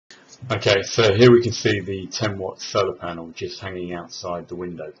Okay, so here we can see the 10-watt solar panel just hanging outside the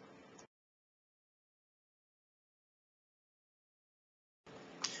window.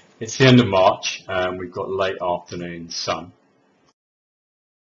 It's the end of March and we've got late afternoon sun.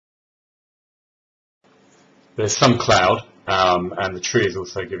 There's some cloud and the tree is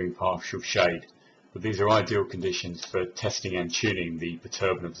also giving partial shade, but these are ideal conditions for testing and tuning the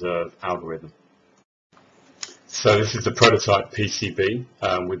perturb and observe algorithm. So this is the prototype PCB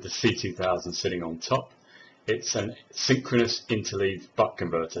with the C2000 sitting on top. It's a synchronous interleaved buck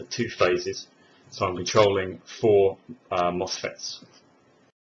converter, 2 phases, so I'm controlling 4 MOSFETs.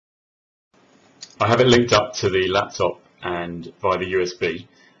 I have it linked up to the laptop and via the USB,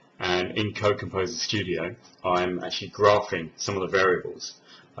 and in Code Composer Studio I'm actually graphing some of the variables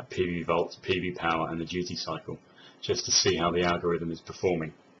like PV volts, PV power and the duty cycle, just to see how the algorithm is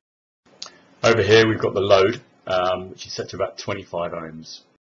performing. Over here we've got the load, which is set to about 25 ohms.